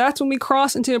 that's when we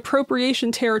cross into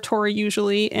appropriation territory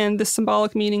usually, and the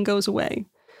symbolic meaning goes away.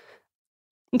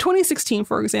 In 2016,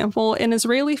 for example, an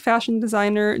Israeli fashion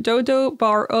designer, Dodo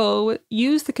Bar-O,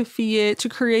 used the kufiya to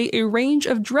create a range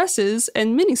of dresses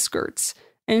and miniskirts,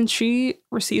 and she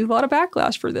received a lot of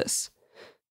backlash for this.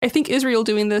 I think Israel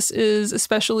doing this is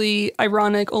especially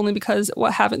ironic only because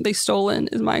what haven't they stolen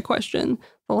is my question.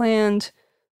 The land,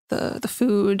 the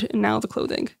food, and now the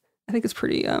clothing. I think it's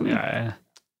pretty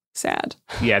sad.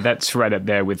 Yeah, that's right up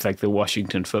there with like the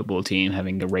Washington football team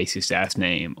having a racist ass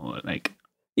name, or like...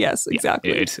 Yes,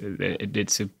 exactly. It's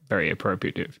a very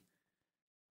appropriative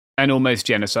and almost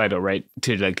genocidal, right?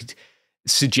 To like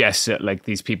suggest that like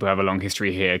these people have a long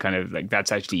history here, kind of like that's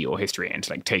actually your history, and to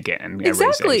like take it and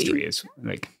erase their history is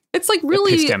like it's like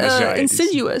really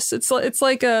insidious. It's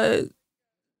like a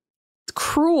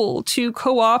cruel to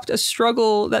co-opt a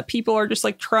struggle that people are just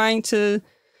like trying to.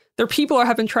 Their people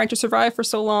have been trying to survive for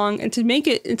so long, and to make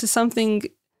it into something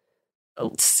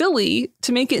silly,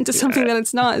 to make it into something that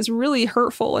it's not, is really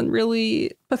hurtful and really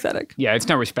pathetic. Yeah, it's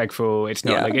not respectful. It's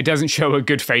not like, it doesn't show a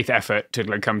good faith effort to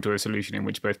like come to a solution in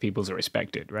which both peoples are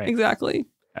respected, right? Exactly.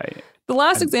 The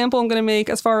last example I'm going to make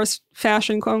as far as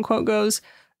fashion, quote unquote, goes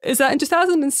is that in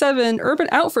 2007, Urban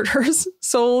Outfitters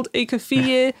sold a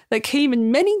kufiya that came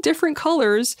in many different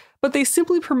colors, but they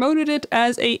simply promoted it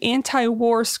as a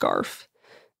anti-war scarf.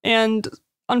 And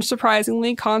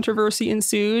unsurprisingly, controversy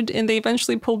ensued, and they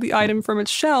eventually pulled the item from its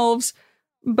shelves.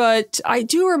 But I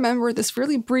do remember this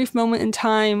really brief moment in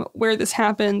time where this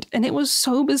happened, and it was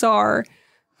so bizarre.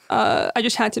 I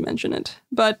just had to mention it.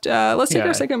 But let's take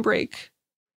our second break.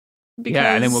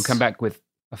 And then we'll come back with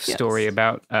a story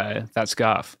about that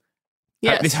scarf.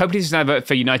 Yes. Hopefully this is an advert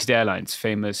for United Airlines,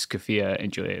 famous kufiya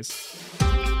enjoyers.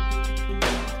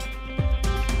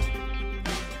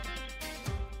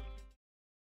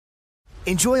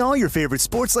 Enjoy all your favorite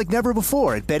sports like never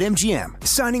before at BetMGM.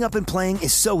 Signing up and playing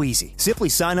is so easy. Simply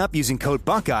sign up using code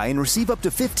Buckeye and receive up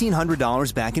to $1,500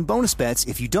 back in bonus bets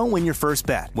if you don't win your first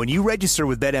bet. When you register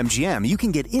with BetMGM, you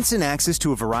can get instant access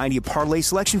to a variety of parlay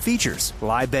selection features,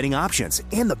 live betting options,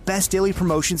 and the best daily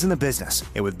promotions in the business.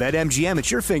 And with BetMGM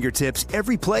at your fingertips,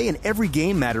 every play and every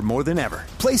game matter more than ever.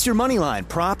 Place your moneyline,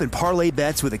 prop, and parlay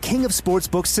bets with the king of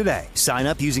sportsbooks today. Sign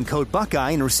up using code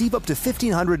Buckeye and receive up to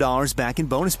 $1,500 back in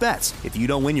bonus bets if you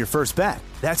don't win your first bet.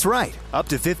 That's right, up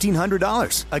to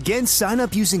 $1,500. Again, sign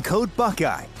up using code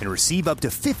Buckeye and receive up to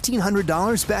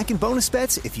 $1,500 back in bonus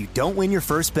bets if you don't win your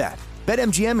first bet.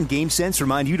 BetMGM and GameSense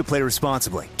remind you to play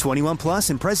responsibly. 21 plus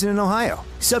and present in Ohio.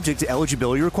 Subject to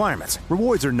eligibility requirements.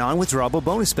 Rewards are non-withdrawable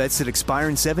bonus bets that expire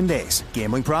in 7 days.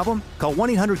 Gambling problem? Call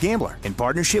 1-800-GAMBLER in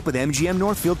partnership with MGM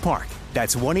Northfield Park.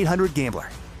 That's 1-800-GAMBLER.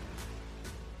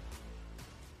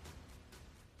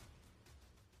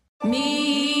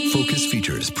 Focus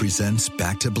Features presents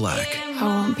Back to Black. I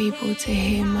want people to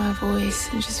hear my voice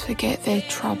and just forget their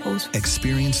troubles.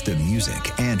 Experience the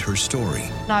music and her story.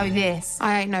 Know this,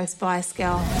 I ain't no Spice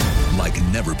Girl. Like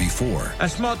never before.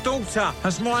 That's my daughter.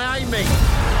 That's my Amy.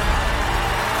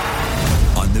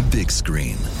 On the big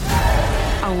screen.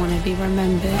 I want to be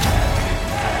remembered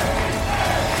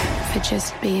for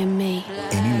just being me.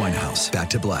 Amy Winehouse, Back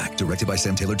to Black, directed by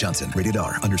Sam Taylor Johnson. Rated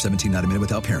R, under 17, not a minute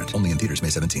without parent. Only in theaters May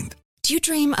 17th. Do you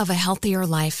dream of a healthier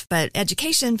life, but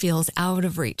education feels out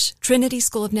of reach? Trinity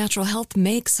School of Natural Health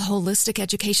makes holistic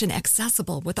education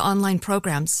accessible with online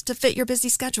programs to fit your busy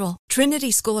schedule.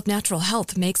 Trinity School of Natural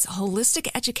Health makes holistic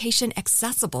education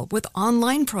accessible with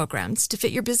online programs to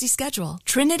fit your busy schedule.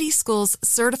 Trinity School's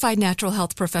Certified Natural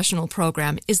Health Professional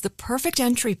Program is the perfect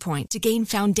entry point to gain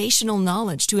foundational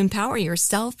knowledge to empower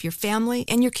yourself, your family,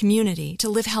 and your community to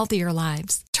live healthier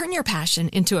lives. Turn your passion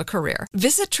into a career.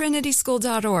 Visit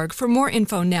trinityschool.org for more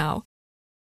info now.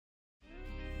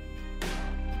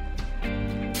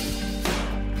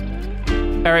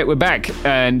 All right, we're back,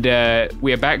 and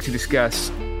we are back to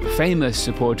discuss famous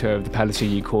supporter of the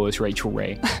Palestinian cause, Rachel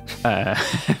Ray.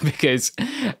 Because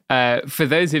for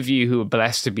those of you who are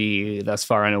blessed to be thus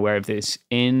far unaware of this,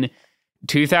 in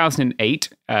 2008,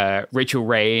 Rachel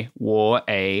Ray wore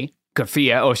a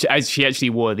Kufiya, or she actually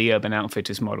wore the Urban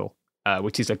Outfitters model,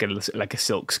 which is like a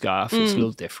silk scarf. It's a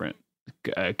little different.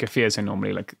 Kufiyas are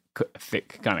normally like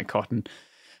thick kind of cotton.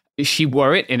 She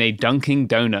wore it in a Dunkin'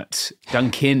 Donuts,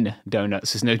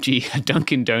 there's no G,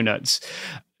 Dunkin' Donuts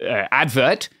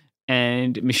advert.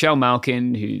 And Michelle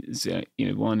Malkin, who's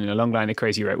one in a long line of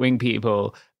crazy right-wing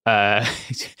people,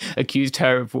 accused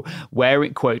her of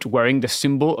wearing the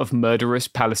symbol of murderous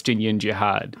Palestinian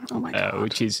jihad. Oh my God.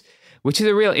 Which is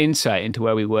a real insight into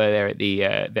where we were there at the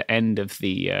end of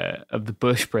the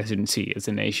Bush presidency as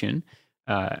a nation.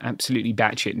 Absolutely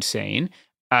batshit insane.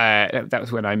 That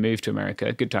was when I moved to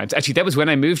America. Good times. Actually, that was when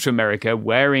I moved to America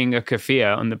wearing a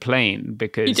Kufiya on the plane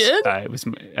because you did?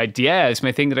 It's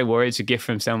my thing that I wore. It's a gift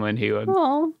from someone who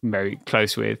I'm very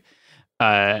close with.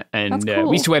 And cool.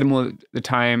 we used to wear them all the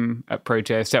time at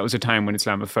protests. That was a time when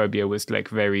Islamophobia was like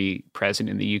very present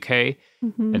in the UK.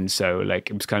 Mm-hmm. And so like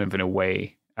it was kind of a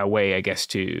way, I guess,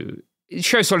 to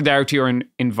show solidarity or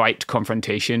invite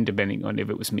confrontation, depending on if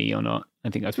it was me or not. I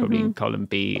think that's probably in column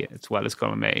B as well as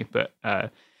column A, but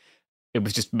it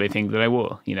was just the thing that I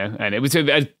wore, and it was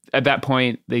at that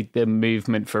point, the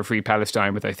movement for a free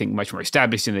Palestine was, I think, much more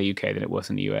established in the UK than it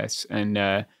was in the US.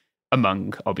 And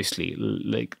among, obviously,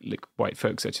 like white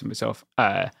folks such as myself,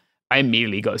 I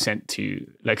immediately got sent to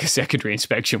like a secondary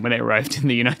inspection when I arrived in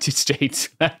the United States.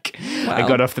 Like, wow. I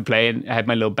got off the plane, I had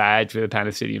my little badge with a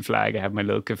Palestinian flag, I had my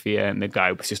little Kufiya, and the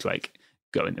guy was just like,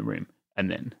 go in the room. And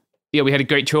then, we had a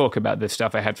great talk about the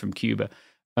stuff I had from Cuba,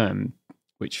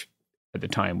 which at the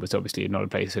time was obviously not a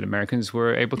place that Americans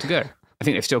were able to go. I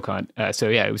think they still can't. So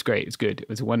yeah, it was great. It was good. It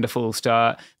was a wonderful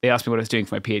start. They asked me what I was doing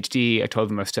for my PhD. I told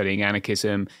them I was studying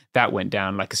anarchism. That went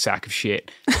down like a sack of shit.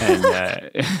 And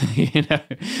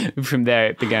from there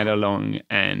it began a long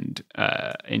and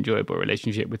enjoyable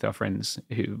relationship with our friends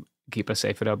who keep us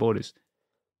safe at our borders.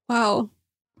 Wow.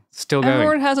 Still going.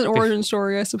 Everyone has an origin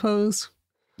story, I suppose.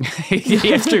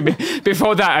 Yeah, it's true.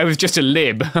 Before that, I was just a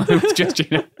lib. I was just,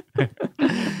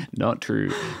 not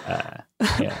true.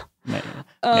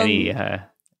 Many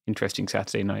interesting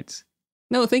Saturday nights.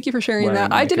 No, thank you for sharing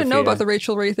that. I didn't know about the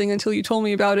Rachel Ray thing until you told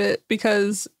me about it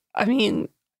because, I mean,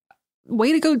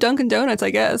 way to go Dunkin' Donuts, I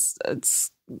guess.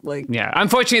 It's like... Yeah,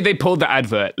 unfortunately, they pulled the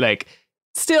advert. Like,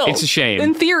 still. It's a shame.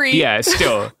 In theory. Yeah,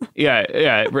 still.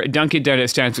 Yeah. Dunkin'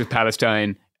 Donuts stands with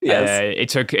Palestine. Yes.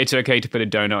 It's okay to put a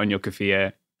donut on your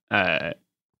Kufiya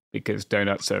because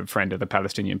donuts are a friend of the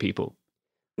Palestinian people.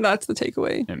 That's the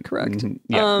takeaway. Correct.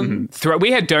 Yeah.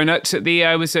 We had donuts at the.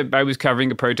 I was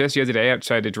covering a protest the other day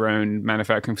outside a drone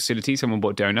manufacturing facility. Someone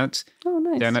bought donuts. Oh,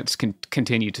 nice. Donuts can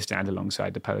continue to stand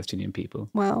alongside the Palestinian people.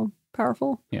 Wow,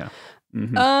 powerful. Yeah.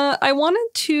 I wanted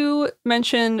to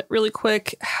mention really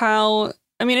quick how,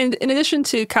 I mean, in addition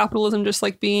to capitalism just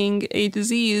like being a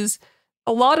disease,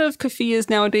 a lot of kufiyas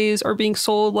nowadays are being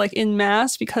sold like in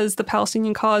mass because the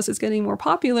Palestinian cause is getting more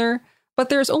popular. But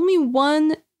there's only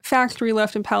one factory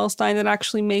left in Palestine that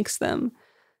actually makes them.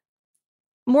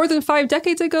 More than 5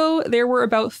 decades ago, there were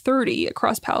about 30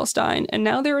 across Palestine, and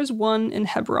now there is one in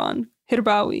Hebron,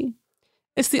 Hirbawi.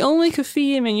 It's the only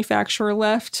kufiya manufacturer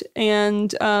left,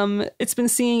 and it's been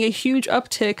seeing a huge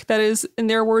uptick that is, in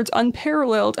their words,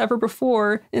 unparalleled ever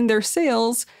before in their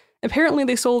sales. Apparently,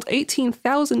 they sold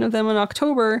 18,000 of them in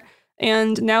October,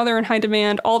 and now they're in high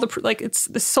demand.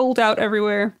 It's sold out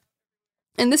everywhere.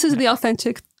 And this is the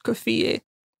authentic kufiya.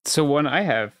 So one I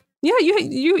have. Yeah,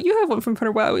 you have one from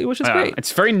Hirbawi, which is great.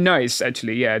 It's very nice,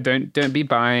 actually. Yeah, don't be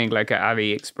buying like an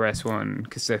AliExpress one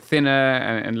because they're thinner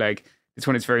and like this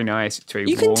one is very nice. It's very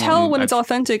warm. You can tell when it's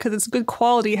authentic because it's good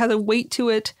quality, it has a weight to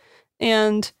it,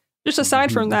 and just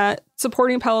aside from that,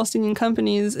 supporting Palestinian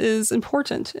companies is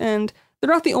important. And they're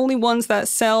not the only ones that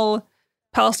sell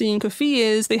Palestinian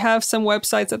kufiyas. They have some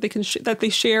websites that they can that they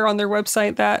share on their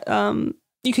website that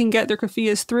you can get their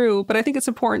kufiyas through. But I think it's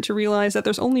important to realize that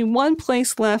there's only one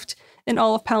place left in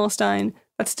all of Palestine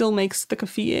that still makes the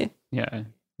kufiya. Yeah,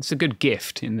 it's a good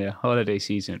gift in the holiday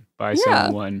season. Buy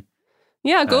someone one.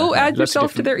 Yeah, go add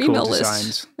yourself to their email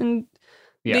list. And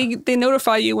they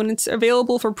notify you when it's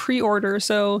available for pre-order.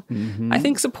 So I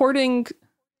think supporting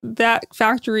that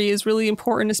factory is really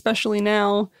important, especially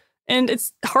now. And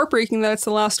it's heartbreaking that it's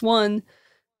the last one.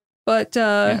 But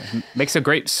makes a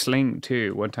great sling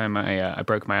too. One time I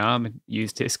broke my arm and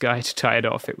used this guy to tie it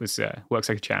off. It was works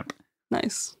like a champ.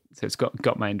 Nice. So it's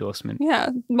got my endorsement. Yeah,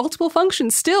 multiple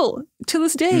functions still to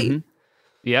this day.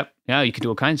 Yep. Yeah, you can do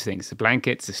all kinds of things. The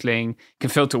blankets, the sling. You can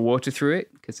filter water through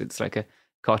it because it's like a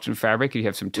cotton fabric. You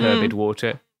have some turbid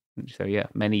water. So yeah,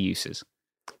 many uses.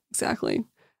 Exactly.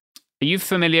 Are you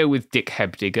familiar with Dick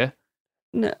Hebdigger?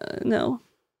 No.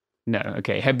 No.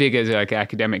 Okay. Hebdigger is like an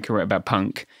academic who wrote about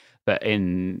punk. But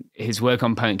in his work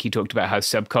on punk, he talked about how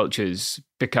subcultures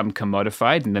become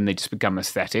commodified and then they just become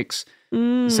aesthetics.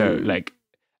 So like,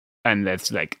 and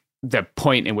that's like the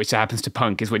point in which that happens to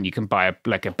punk is when you can buy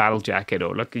a battle jacket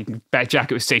or like a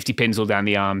jacket with safety pins all down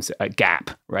the arms at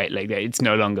Gap, right? Like it's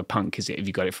no longer punk, is it? If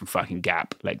you got it from fucking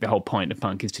Gap, like the whole point of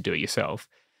punk is to do it yourself.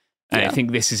 And I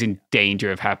think this is in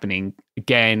danger of happening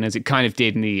again, as it kind of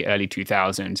did in the early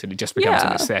 2000s, and it just becomes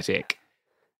an aesthetic.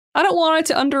 I don't want it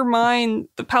to undermine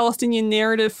the Palestinian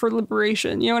narrative for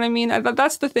liberation. You know what I mean?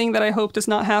 That's the thing that I hope does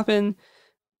not happen.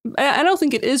 I don't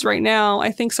think it is right now.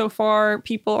 I think so far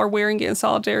people are wearing it in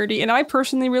solidarity. And I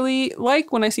personally really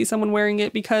like when I see someone wearing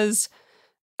it because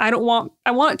I want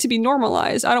it to be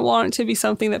normalized. I don't want it to be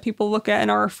something that people look at and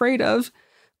are afraid of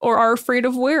or are afraid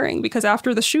of wearing. Because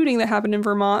after the shooting that happened in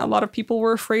Vermont, a lot of people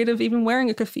were afraid of even wearing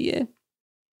a kufiya.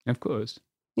 Of course.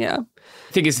 Yeah.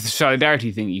 I think it's the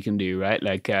solidarity thing you can do, right?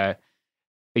 Like,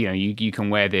 you can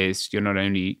wear this. You're not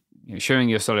only showing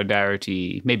your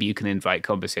solidarity, maybe you can invite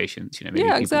conversations, maybe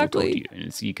people will talk to you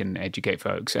and you can educate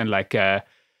folks. And like,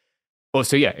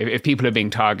 also, if people are being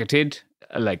targeted,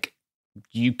 like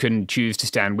you can choose to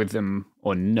stand with them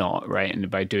or not, right? And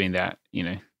by doing that,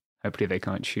 hopefully they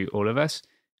can't shoot all of us.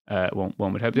 One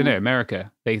would hope. No,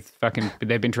 America, they've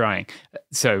been trying.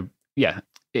 So yeah.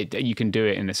 You can do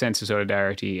it in a sense of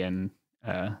solidarity, and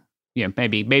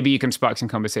maybe you can spark some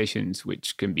conversations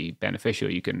which can be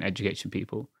beneficial. You can educate some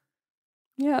people.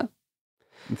 Yeah.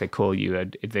 If they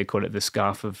call it the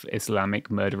scarf of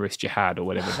Islamic murderous jihad or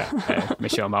whatever that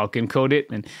Michelle Malkin called it,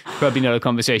 then probably not a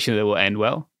conversation that will end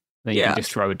well. Then you can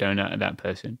just throw a donut at that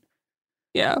person.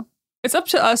 Yeah, it's up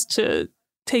to us to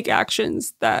take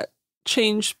actions that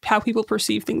change how people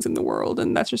perceive things in the world,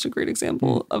 and that's just a great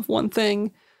example of one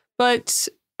thing. But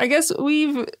I guess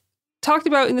we've talked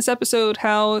about in this episode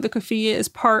how the kufiya is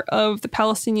part of the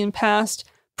Palestinian past,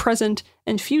 present,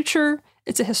 and future.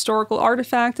 It's a historical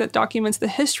artifact that documents the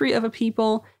history of a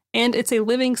people, and it's a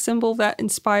living symbol that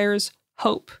inspires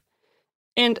hope.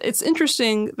 And it's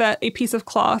interesting that a piece of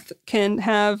cloth can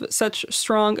have such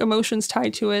strong emotions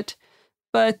tied to it,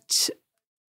 but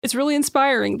it's really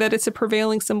inspiring that it's a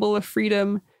prevailing symbol of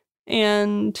freedom.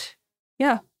 And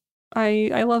yeah,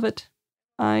 I love it.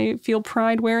 I feel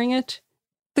pride wearing it.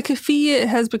 The kufiya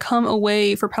has become a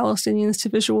way for Palestinians to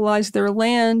visualize their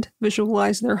land,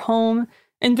 visualize their home,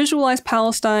 and visualize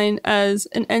Palestine as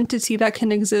an entity that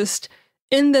can exist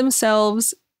in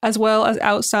themselves as well as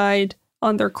outside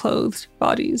on their clothed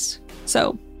bodies.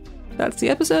 So that's the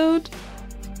episode.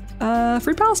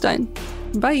 Free Palestine.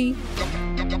 Bye.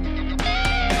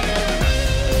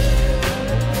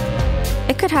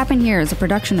 It Could Happen Here is a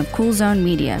production of Cool Zone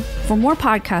Media. For more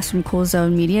podcasts from Cool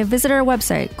Zone Media, visit our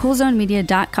website,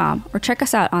 coolzonemedia.com, or check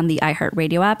us out on the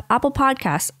iHeartRadio app, Apple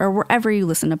Podcasts, or wherever you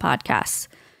listen to podcasts.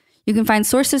 You can find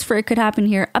sources for It Could Happen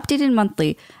Here updated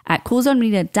monthly at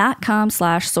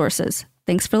coolzonemedia.com/sources.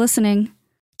 Thanks for listening.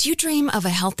 Do you dream of a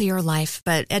healthier life,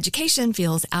 but education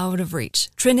feels out of reach?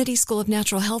 Trinity School of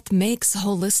Natural Health makes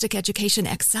holistic education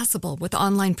accessible with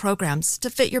online programs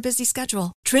to fit your busy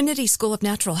schedule. Trinity School of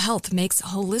Natural Health makes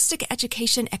holistic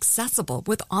education accessible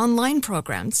with online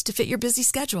programs to fit your busy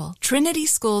schedule. Trinity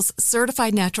School's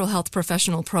Certified Natural Health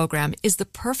Professional Program is the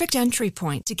perfect entry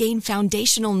point to gain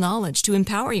foundational knowledge to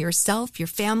empower yourself, your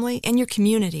family, and your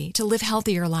community to live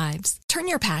healthier lives. Turn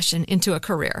your passion into a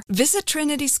career. Visit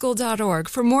trinityschool.org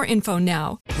for more info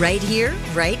now. Right here,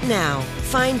 right now.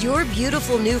 Find your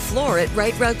beautiful new floor at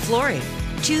Right Rug Flooring.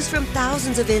 Choose from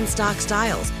thousands of in-stock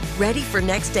styles, ready for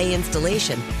next day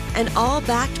installation, and all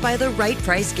backed by the right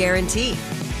price guarantee.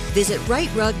 Visit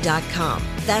rightrug.com.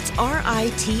 That's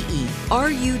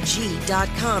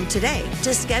RITERUG.com today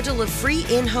to schedule a free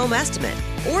in-home estimate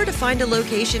or to find a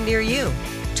location near you.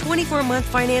 24-month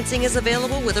financing is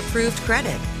available with approved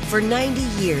credit. For 90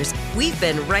 years, we've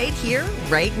been right here,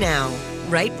 right now.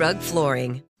 Right Rug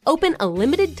Flooring. Open a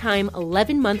limited-time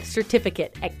 11-month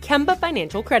certificate at Kemba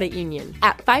Financial Credit Union.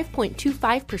 At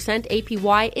 5.25%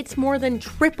 APY, it's more than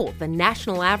triple the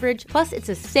national average, plus it's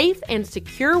a safe and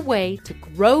secure way to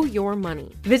grow your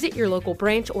money. Visit your local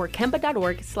branch or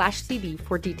kemba.org/CD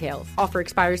for details. Offer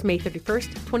expires May 31st,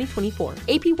 2024.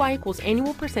 APY equals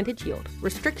annual percentage yield.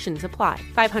 Restrictions apply.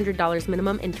 $500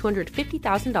 minimum and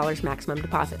 $250,000 maximum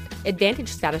deposit. Advantage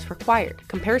status required.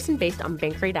 Comparison based on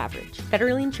bank rate average.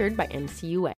 Federally insured by NCUA.